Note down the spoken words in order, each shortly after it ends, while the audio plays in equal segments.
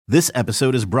This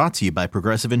episode is brought to you by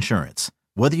Progressive Insurance.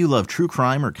 Whether you love true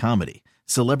crime or comedy,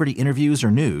 celebrity interviews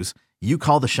or news, you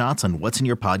call the shots on what's in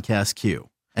your podcast queue.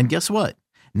 And guess what?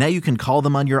 Now you can call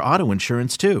them on your auto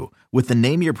insurance too with the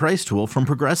Name Your Price tool from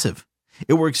Progressive.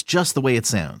 It works just the way it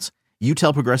sounds. You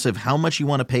tell Progressive how much you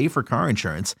want to pay for car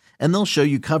insurance, and they'll show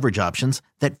you coverage options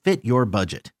that fit your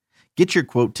budget. Get your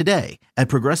quote today at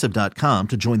Progressive.com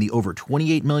to join the over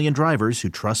 28 million drivers who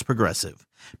trust Progressive.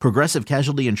 Progressive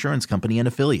Casualty Insurance Company and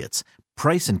Affiliates.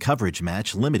 Price and coverage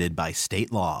match limited by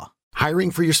state law. Hiring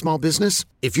for your small business?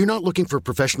 If you're not looking for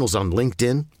professionals on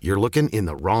LinkedIn, you're looking in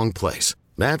the wrong place.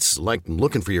 That's like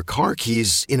looking for your car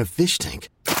keys in a fish tank.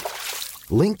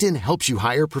 LinkedIn helps you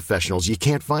hire professionals you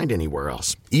can't find anywhere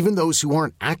else, even those who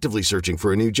aren't actively searching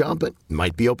for a new job but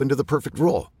might be open to the perfect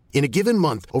role. In a given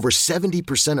month, over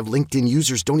 70% of LinkedIn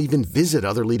users don't even visit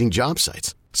other leading job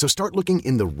sites. So start looking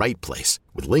in the right place.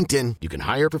 With LinkedIn, you can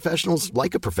hire professionals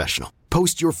like a professional.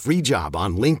 Post your free job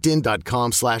on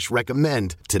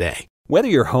linkedin.com/recommend today. Whether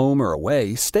you're home or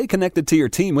away, stay connected to your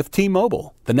team with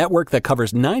T-Mobile, the network that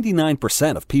covers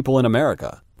 99% of people in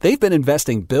America. They've been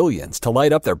investing billions to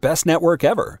light up their best network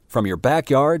ever. From your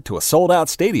backyard to a sold-out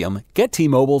stadium, get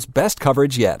T-Mobile's best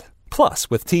coverage yet. Plus,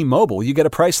 with T-Mobile, you get a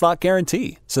Price Lock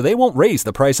guarantee, so they won't raise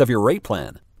the price of your rate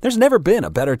plan. There's never been a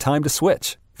better time to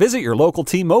switch. Visit your local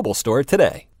T-Mobile store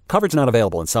today. Coverage not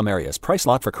available in some areas. Price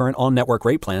lock for current on-network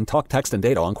rate plan. Talk, text, and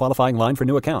data on qualifying line for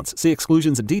new accounts. See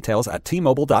exclusions and details at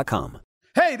T-Mobile.com.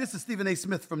 Hey, this is Stephen A.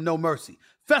 Smith from No Mercy.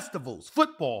 Festivals,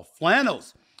 football,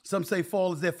 flannels. Some say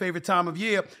fall is their favorite time of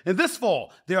year. And this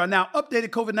fall, there are now updated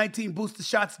COVID-19 booster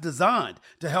shots designed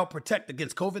to help protect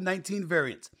against COVID-19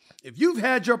 variants. If you've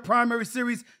had your primary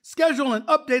series, schedule an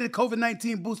updated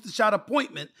COVID-19 booster shot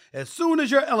appointment as soon as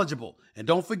you're eligible. And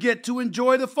don't forget to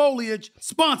enjoy the foliage.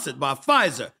 Sponsored by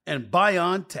Pfizer and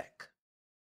BioNTech.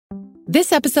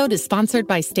 This episode is sponsored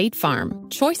by State Farm.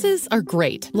 Choices are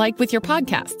great. Like with your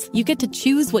podcasts, you get to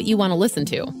choose what you want to listen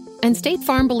to. And State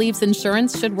Farm believes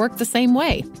insurance should work the same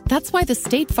way. That's why the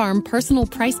State Farm Personal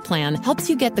Price Plan helps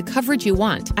you get the coverage you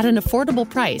want at an affordable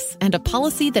price and a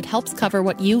policy that helps cover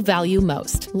what you value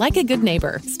most. Like a good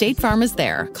neighbor, State Farm is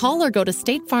there. Call or go to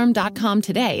statefarm.com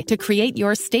today to create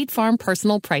your State Farm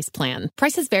Personal Price Plan.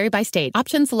 Prices vary by state.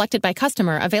 Options selected by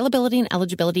customer. Availability and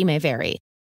eligibility may vary.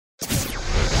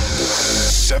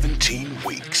 17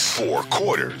 weeks, 4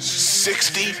 quarters,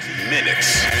 60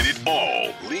 minutes, and it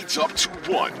all leads up to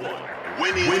one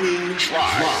winning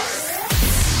drive.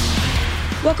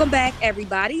 Welcome back,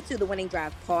 everybody, to the Winning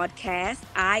Drive podcast.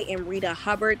 I am Rita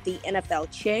Hubbard, the NFL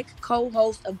chick,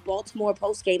 co-host of Baltimore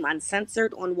Postgame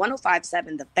Uncensored on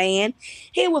 105.7 The Fan,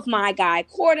 here with my guy,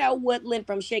 Cordell Woodland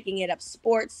from Shaking It Up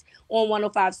Sports on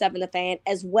 105.7 The Fan,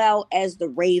 as well as the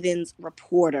Ravens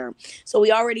reporter. So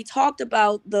we already talked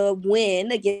about the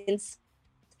win against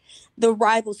the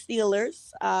rival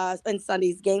Steelers in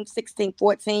Sunday's game,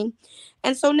 16-14.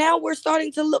 And so now we're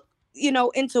starting to look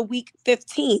into week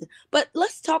 15. But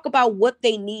let's talk about what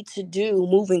they need to do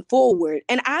moving forward.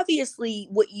 And obviously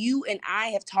what you and I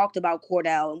have talked about,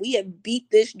 Cordell, and we have beat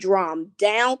this drum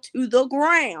down to the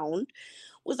ground,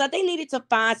 was that they needed to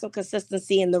find some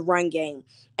consistency in the run game.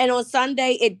 And on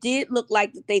Sunday, it did look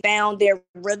like they found their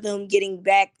rhythm, getting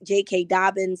back J.K.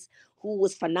 Dobbins, who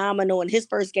was phenomenal in his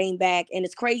first game back. And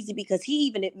it's crazy because he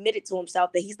even admitted to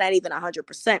himself that he's not even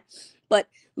 100%, but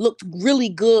looked really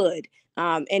good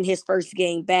in his first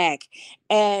game back.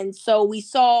 And so we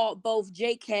saw both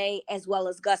JK as well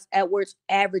as Gus Edwards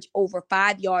average over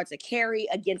 5 yards a carry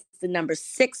against the number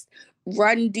 6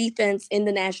 run defense in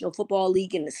the National Football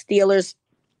League and the Steelers.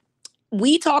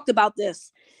 We talked about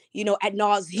this, ad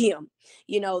nauseum.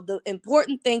 The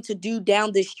important thing to do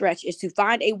down this stretch is to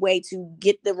find a way to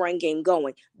get the run game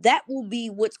going. That will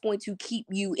be what's going to keep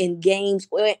you in games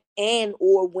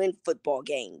or win football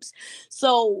games.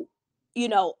 So,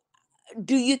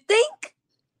 do you think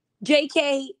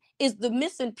JK is the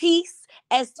missing piece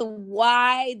as to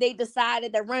why they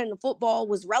decided that running the football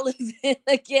was relevant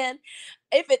again?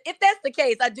 If that's the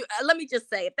case, let me just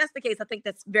say, if that's the case, I think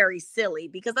that's very silly,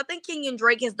 because I think Kenyon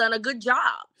Drake has done a good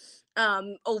job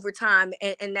over time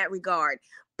in that regard.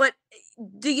 But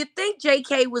do you think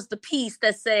JK was the piece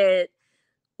that said,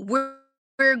 we're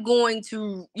going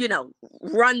to,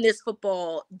 run this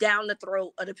football down the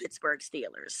throat of the Pittsburgh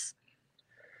Steelers?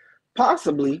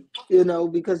 Possibly,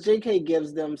 because JK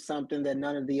gives them something that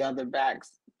none of the other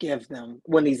backs give them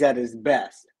when he's at his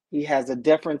best. He has a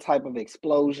different type of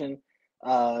explosion.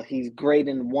 He's great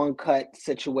in one-cut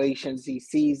situations. He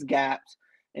sees gaps,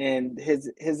 and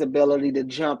his ability to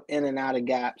jump in and out of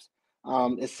gaps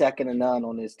is second to none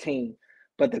on his team.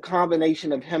 But the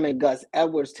combination of him and Gus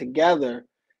Edwards together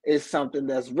is something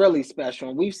that's really special.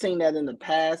 And we've seen that in the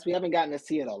past. We haven't gotten to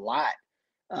see it a lot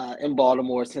in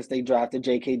Baltimore since they drafted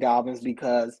J.K. Dobbins,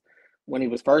 because when he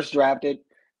was first drafted,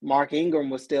 Mark Ingram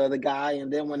was still the guy.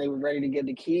 And then when they were ready to give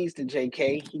the keys to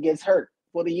J.K., he gets hurt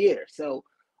for the year. So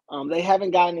they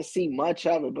haven't gotten to see much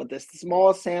of it. But the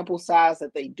small sample size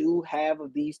that they do have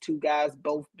of these two guys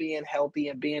both being healthy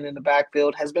and being in the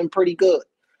backfield has been pretty good.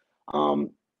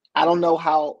 I don't know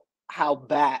how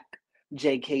back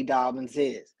J.K. Dobbins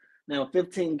is. Now,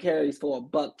 15 carries for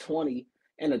 $120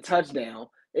 and a touchdown,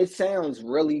 it sounds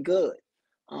really good.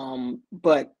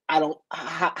 But I don't.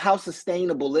 How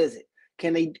sustainable is it?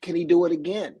 Can he do it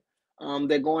again?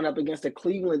 They're going up against a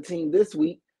Cleveland team this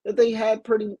week that they had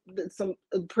pretty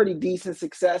decent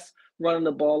success running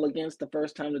the ball against the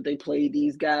first time that they played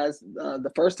these guys.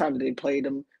 The first time that they played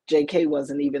them, J.K.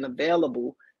 wasn't even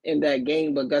available in that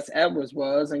game, but Gus Edwards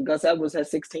was, and Gus Edwards had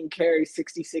 16 carries,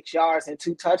 66 yards, and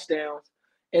 2 touchdowns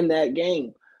in that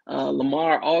game.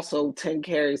 Lamar also 10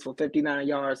 carries for 59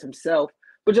 yards himself,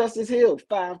 but Justice Hill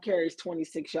 5 carries,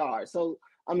 26 yards. So,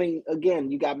 I mean,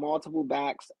 again, you got multiple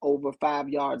backs over 5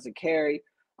 yards a carry.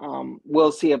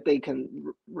 We'll see if they can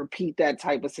repeat that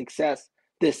type of success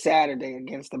this Saturday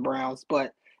against the Browns.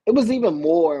 But it was even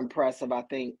more impressive, I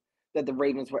think, that the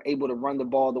Ravens were able to run the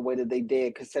ball the way that they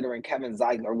did, considering Kevin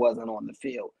Zeitler wasn't on the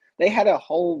field. They had a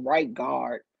whole right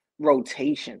guard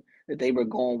rotation that they were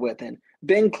going with. And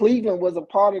Ben Cleveland was a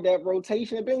part of that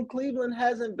rotation. And Ben Cleveland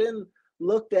hasn't been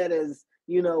looked at as,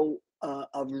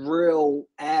 a real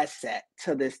asset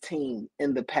to this team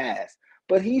in the past.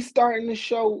 But he's starting to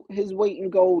show his weight in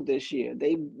gold this year.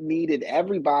 They needed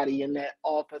everybody in that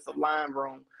offensive line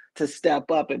room to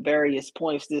step up at various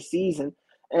points this season.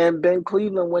 And Ben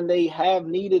Cleveland, when they have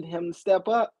needed him to step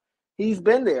up, he's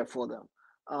been there for them.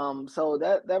 So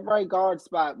that right guard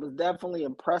spot was definitely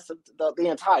impressive. The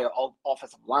entire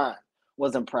offensive line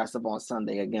was impressive on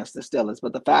Sunday against the Steelers.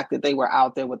 But the fact that they were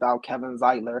out there without Kevin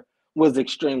Zeitler was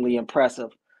extremely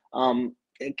impressive.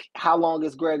 How long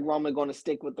is Greg Roman going to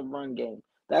stick with the run game?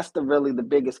 That's really the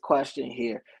biggest question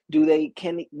here.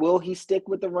 Will he stick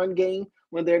with the run game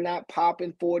when they're not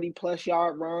popping 40-plus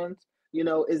yard runs?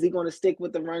 Is he going to stick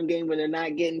with the run game when they're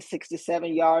not getting 6 to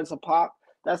 7 yards a pop?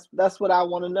 That's what I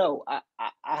want to know. I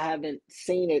haven't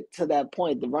seen it to that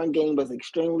point. The run game was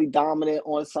extremely dominant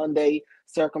on Sunday.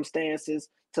 Circumstances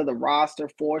to the roster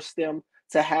forced them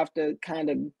to have to kind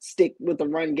of stick with the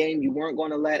run game. You weren't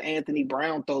going to let Anthony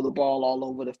Brown throw the ball all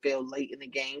over the field late in the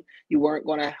game. You weren't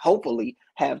going to hopefully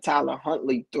have Tyler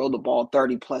Huntley throw the ball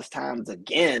 30-plus times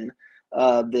again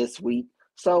this week.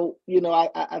 So,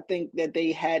 I think that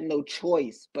they had no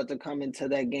choice but to come into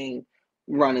that game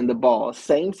running the ball.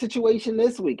 Same situation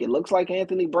this week. It looks like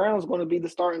Anthony Brown's going to be the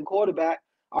starting quarterback.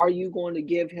 Are you going to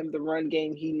give him the run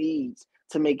game he needs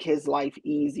to make his life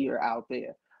easier out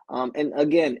there? And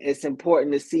again, it's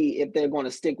important to see if they're going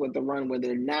to stick with the run where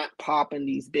they're not popping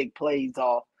these big plays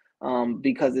off,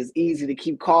 because it's easy to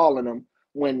keep calling them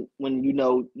when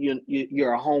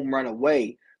you're a home run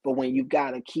away. But when you've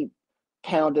got to keep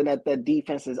pounding at that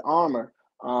defense's armor,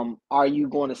 are you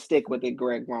going to stick with it,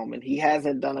 Greg Roman? He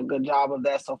hasn't done a good job of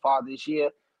that so far this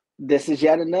year. This is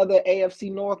yet another AFC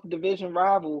North division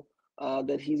rival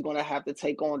that he's going to have to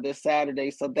take on this Saturday.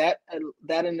 So that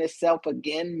in itself,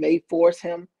 again, may force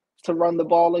him to run the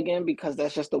ball again, because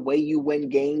that's just the way you win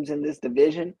games in this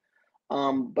division.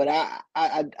 But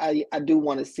I do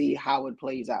want to see how it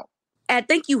plays out. I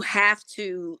think you have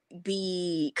to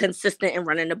be consistent in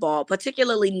running the ball,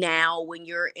 particularly now when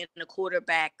you're in a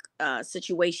quarterback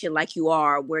situation like you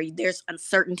are, where there's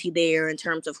uncertainty there in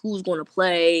terms of who's going to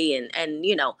play and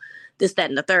this, that,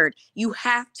 and the third. You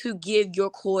have to give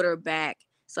your quarterback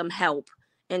some help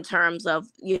in terms of,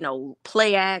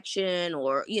 play action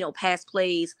or, pass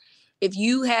plays. If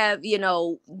you have,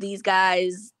 these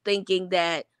guys thinking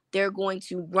that they're going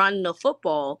to run the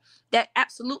football, that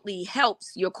absolutely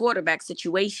helps your quarterback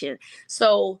situation.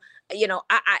 So, I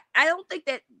don't think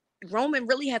that Roman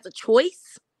really has a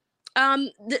choice,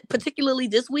 particularly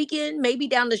this weekend, maybe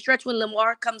down the stretch when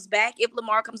Lamar comes back, if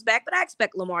Lamar comes back, but I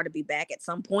expect Lamar to be back at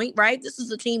some point, right? This is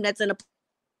a team that's in a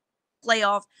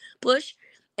playoff push.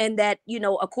 And that,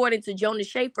 according to Jonas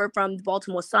Shaffer from the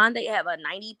Baltimore Sun, they have a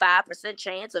 95%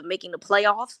 chance of making the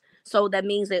playoffs. So that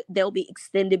means that they'll be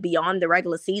extended beyond the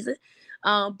regular season.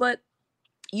 But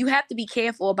you have to be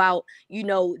careful about,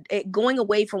 going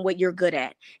away from what you're good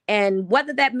at. And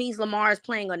whether that means Lamar is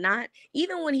playing or not,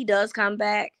 even when he does come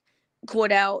back,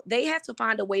 Cordell, they have to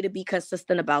find a way to be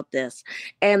consistent about this.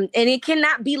 And it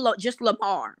cannot be just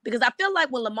Lamar, because I feel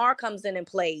like when Lamar comes in and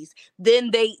plays,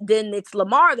 then it's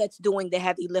Lamar that's doing the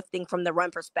heavy lifting from the run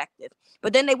perspective.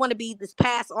 But then they want to be this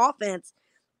pass offense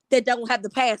that don't have the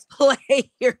past players,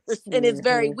 and it's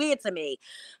very weird to me.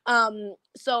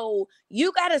 So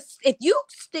you gotta, if you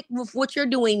stick with what you're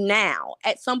doing now,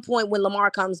 at some point when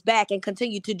Lamar comes back and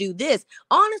continue to do this,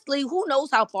 honestly, who knows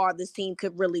how far this team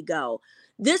could really go.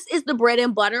 This is the bread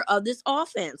and butter of this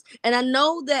offense. And I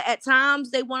know that at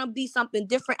times they want to be something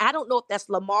different. I don't know if that's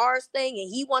Lamar's thing and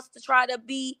he wants to try to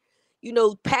be,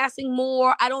 passing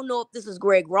more. I don't know if this is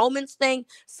Greg Roman's thing.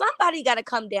 Somebody got to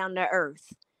come down to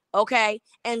earth, okay,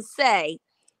 and say,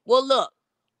 well, look,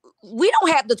 we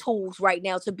don't have the tools right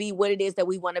now to be what it is that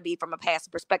we want to be from a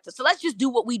passing perspective. So let's just do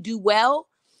what we do well,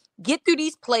 get through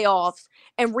these playoffs,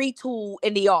 and retool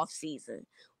in the offseason.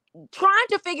 Trying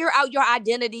to figure out your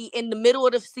identity in the middle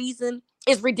of the season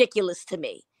is ridiculous to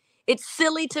me. It's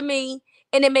silly to me,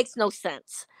 and it makes no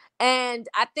sense. And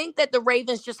I think that the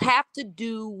Ravens just have to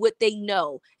do what they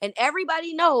know. And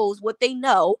everybody knows what they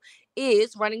know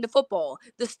is running the football.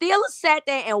 The Steelers sat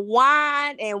there and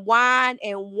whined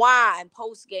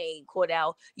post-game,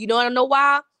 Cordell. You know what I know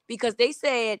why? Because they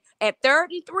said at 3rd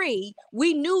and 3,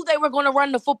 we knew they were going to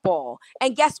run the football.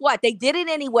 And guess what? They did it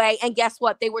anyway. And guess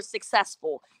what? They were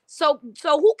successful. So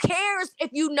who cares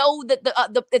if you know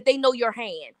that if they know your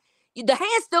hand? The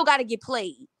hand still got to get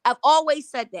played. I've always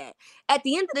said that. At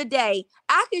the end of the day,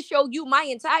 I can show you my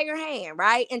entire hand,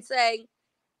 right? And say,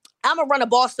 I'm going to run a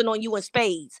Boston on you in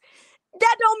spades.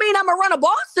 That don't mean I'm going to run a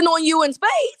Boston on you in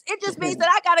spades. It just means that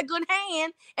I got a good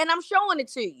hand and I'm showing it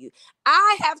to you.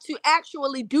 I have to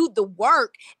actually do the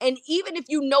work. And even if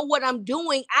you know what I'm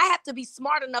doing, I have to be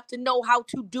smart enough to know how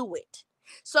to do it.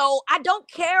 So I don't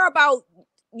care about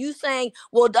you saying,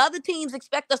 well, the other teams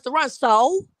expect us to run.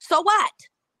 So what?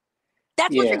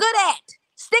 That's what you're good at.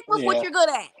 Stick with what you're good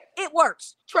at. It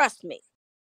works. Trust me.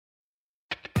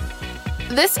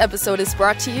 This episode is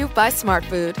brought to you by Smart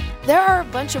Food. There are a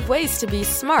bunch of ways to be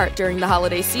smart during the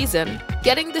holiday season.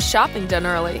 Getting the shopping done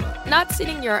early, not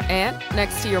sitting your aunt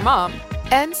next to your mom,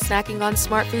 and snacking on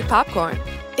Smart Food popcorn.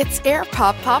 It's air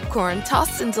pop popcorn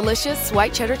tossed in delicious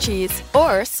white cheddar cheese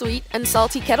or sweet and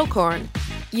salty kettle corn.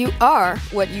 You are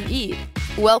what you eat.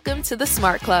 Welcome to the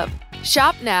Smart Club.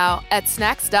 Shop now at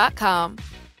snacks.com.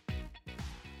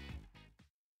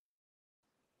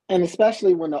 And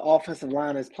especially when the offensive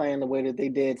line is playing the way that they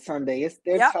did Sunday,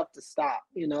 they're tough to stop.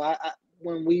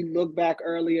 When we look back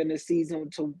earlier in the season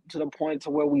to the point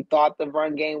to where we thought the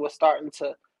run game was starting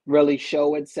to really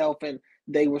show itself and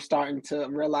they were starting to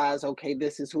realize, okay,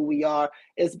 this is who we are.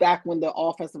 It's back when the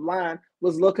offensive line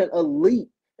was looking elite.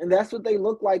 And that's what they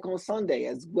look like on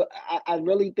Sunday. I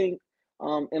really think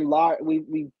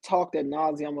we talked ad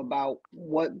nauseum about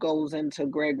what goes into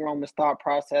Greg Roman's thought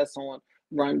process on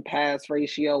run-pass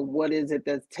ratio. What is it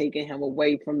that's taking him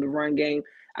away from the run game?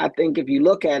 I think if you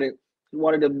look at it,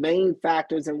 one of the main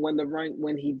factors in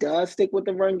when he does stick with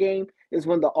the run game is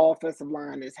when the offensive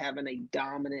line is having a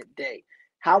dominant day.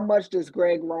 How much does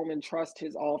Greg Roman trust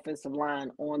his offensive line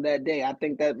on that day? I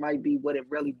think that might be what it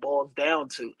really boils down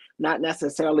to, not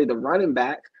necessarily the running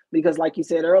back, because like you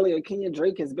said earlier, Kenyon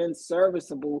Drake has been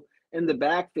serviceable in the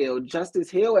backfield. Justice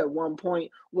Hill at one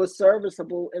point was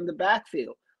serviceable in the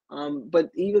backfield. But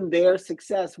even their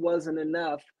success wasn't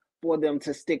enough for them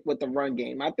to stick with the run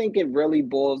game. I think it really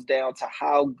boils down to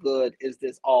how good is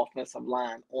this offensive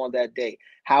line on that day?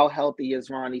 How healthy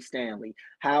is Ronnie Stanley?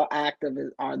 How active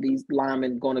are these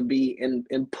linemen going to be in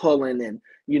pulling and,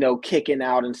 kicking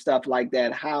out and stuff like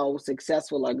that? How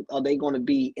successful are they going to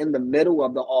be in the middle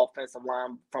of the offensive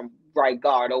line from right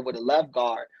guard over the left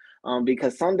guard?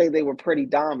 Because Sunday they were pretty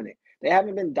dominant. They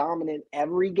haven't been dominant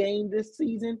every game this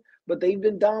season, but they've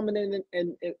been dominant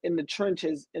in the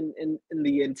trenches, in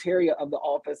the interior of the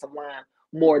offensive line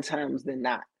more times than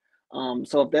not.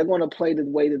 So if they're going to play the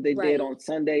way that they did on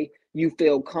Sunday, you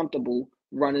feel comfortable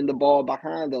running the ball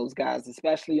behind those guys,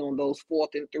 especially on those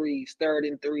 4th and 3s, 3rd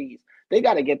and 3s. They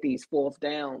got to get these 4th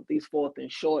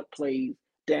and short plays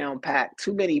down pat.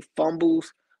 Too many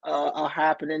fumbles are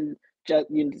happening.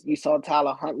 You saw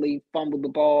Tyler Huntley fumble the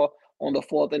ball on the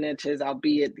 4th and inches,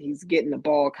 albeit he's getting the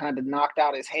ball kind of knocked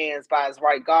out his hands by his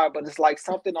right guard, but it's like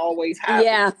something always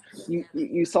happens. Yeah.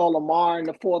 You saw Lamar in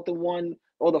the 4th and 1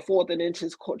 or the 4th and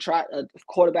inches try a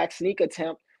quarterback sneak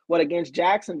attempt against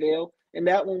Jacksonville, and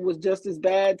that one was just as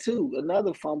bad too.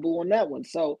 Another fumble on that one.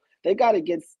 So they got to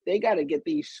get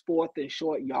these 4th and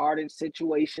short yardage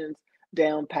situations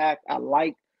down packed. I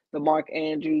like the Mark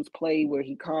Andrews play where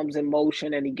he comes in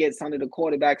motion and he gets under the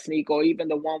quarterback sneak, or even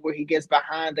the one where he gets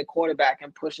behind the quarterback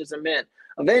and pushes him in.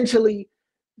 Eventually,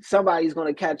 somebody's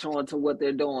going to catch on to what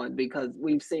they're doing because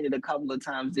we've seen it a couple of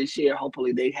times this year.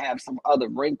 Hopefully they have some other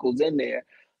wrinkles in there.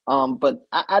 But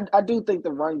I do think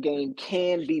the run game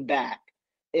can be back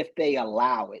if they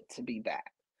allow it to be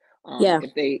back.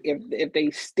 If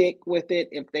they stick with it,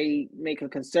 if they make a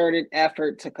concerted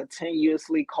effort to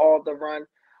continuously call the run,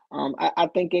 I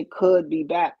think it could be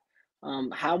back.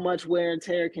 How much wear and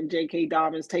tear can J.K.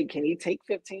 Dobbins take? Can he take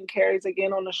 15 carries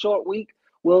again on a short week?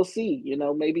 We'll see.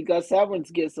 Maybe Gus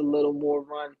Edwards gets a little more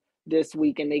run this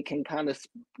week and they can kind of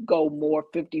go more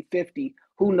 50-50.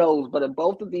 Who knows? But if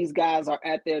both of these guys are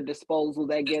at their disposal,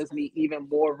 that gives me even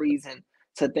more reason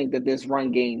to think that this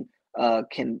run game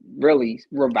can really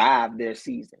revive their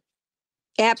season.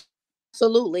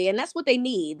 Absolutely. And that's what they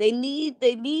need. They need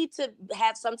to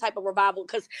have some type of revival,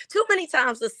 because too many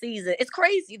times this season, it's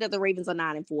crazy that the Ravens are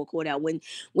 9-4, Cordell,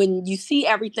 when you see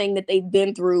everything that they've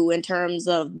been through in terms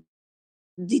of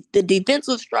the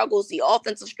defensive struggles, the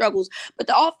offensive struggles, but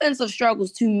the offensive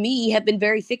struggles to me have been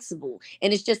very fixable.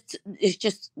 And it's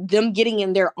just them getting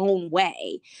in their own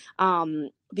way,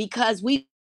 because we've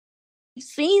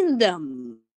seen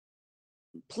them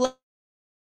play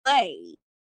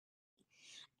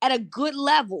at a good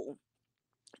level,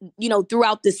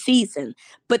 throughout the season.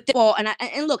 But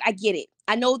and look, I get it.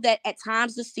 I know that at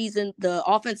times this season, the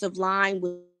offensive line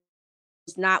was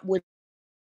not what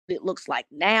it looks like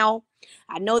now.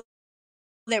 I know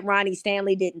that Ronnie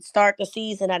Stanley didn't start the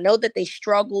season. I know that they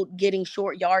struggled getting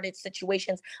short yardage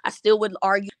situations. I still would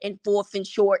argue in fourth and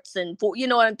shorts and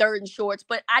in third and shorts,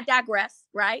 but I digress,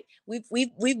 right?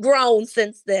 We've grown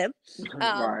since then.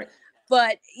 Right.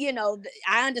 But,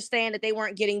 I understand that they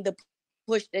weren't getting the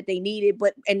push that they needed,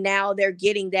 and now they're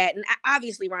getting that. And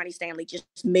obviously Ronnie Stanley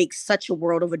just makes such a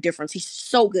world of a difference. He's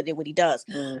so good at what he does.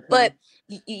 Mm-hmm. But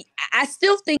I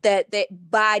still think that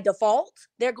by default,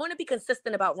 they're going to be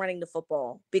consistent about running the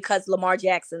football because Lamar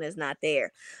Jackson is not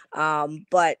there.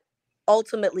 But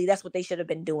ultimately, that's what they should have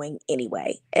been doing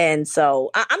anyway. And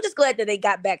so I'm just glad that they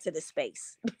got back to this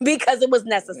space because it was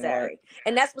necessary. Yeah.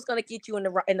 And that's what's going to get you in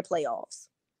the playoffs.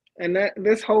 And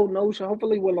this whole notion,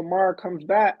 hopefully when Lamar comes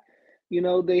back,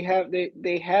 they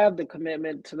have the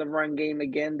commitment to the run game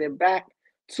again. They're back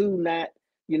to not,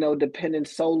 dependent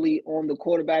solely on the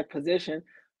quarterback position,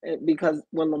 because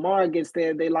when Lamar gets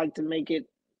there, they like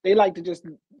to just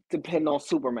depend on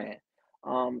Superman.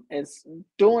 And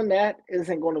doing that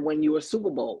isn't going to win you a Super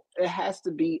Bowl. It has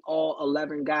to be all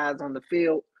 11 guys on the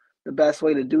field. The best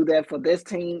way to do that for this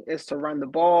team is to run the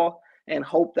ball and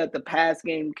hope that the pass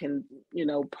game can,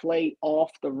 play off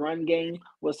the run game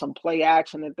with some play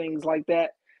action and things like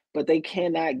that. But they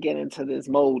cannot get into this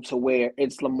mode to where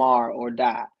it's Lamar or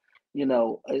die.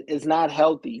 It's not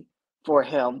healthy for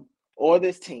him or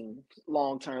this team's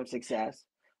long-term success.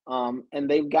 And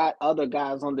they've got other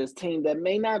guys on this team that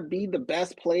may not be the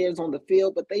best players on the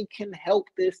field, but they can help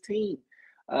this team.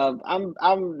 I'm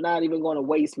not even going to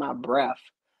waste my breath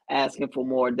asking for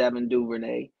more Devin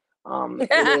Duvernay. It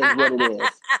is what it is.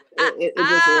 It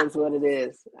just is what it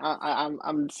is.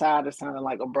 I'm tired of sounding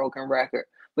like a broken record,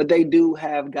 but they do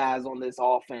have guys on this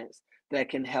offense that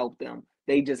can help them.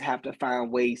 They just have to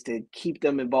find ways to keep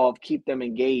them involved, keep them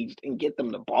engaged, and get them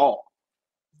the ball.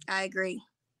 I agree.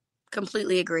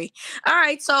 Completely agree. All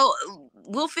right, so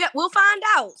we'll find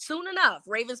out soon enough.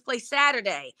 Ravens play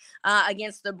Saturday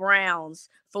against the Browns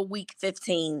for Week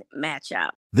 15 matchup.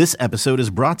 This episode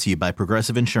is brought to you by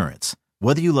Progressive Insurance.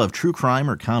 Whether you love true crime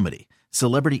or comedy,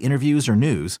 celebrity interviews or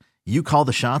news, you call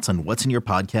the shots on what's in your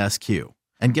podcast queue.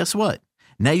 And guess what?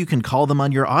 Now you can call them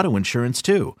on your auto insurance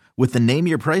too with the Name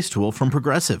Your Price tool from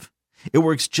Progressive. It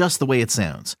works just the way it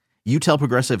sounds. You tell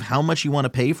Progressive how much you want to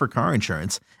pay for car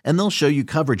insurance, and they'll show you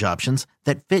coverage options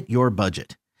that fit your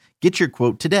budget. Get your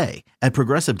quote today at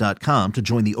Progressive.com to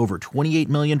join the over 28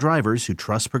 million drivers who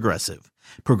trust Progressive.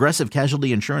 Progressive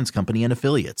Casualty Insurance Company and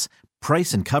Affiliates.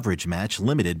 Price and coverage match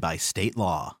limited by state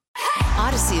law.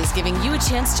 Odyssey is giving you a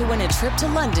chance to win a trip to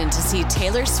London to see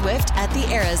Taylor Swift at the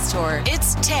Eras Tour.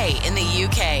 It's Tay in the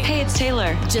UK. Hey, it's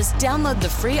Taylor. Just download the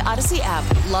free Odyssey app,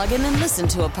 log in and listen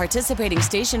to a participating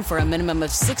station for a minimum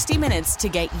of 60 minutes to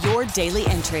get your daily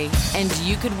entry. And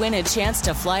you could win a chance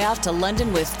to fly off to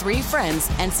London with 3 friends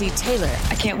and see Taylor.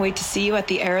 I can't wait to see you at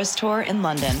the Eras Tour in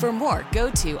London. For more, go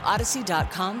to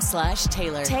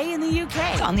odyssey.com/Taylor. Tay in the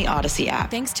UK. It's on the Odyssey app.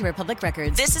 Thanks to Republic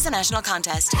Records. This is a national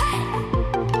contest.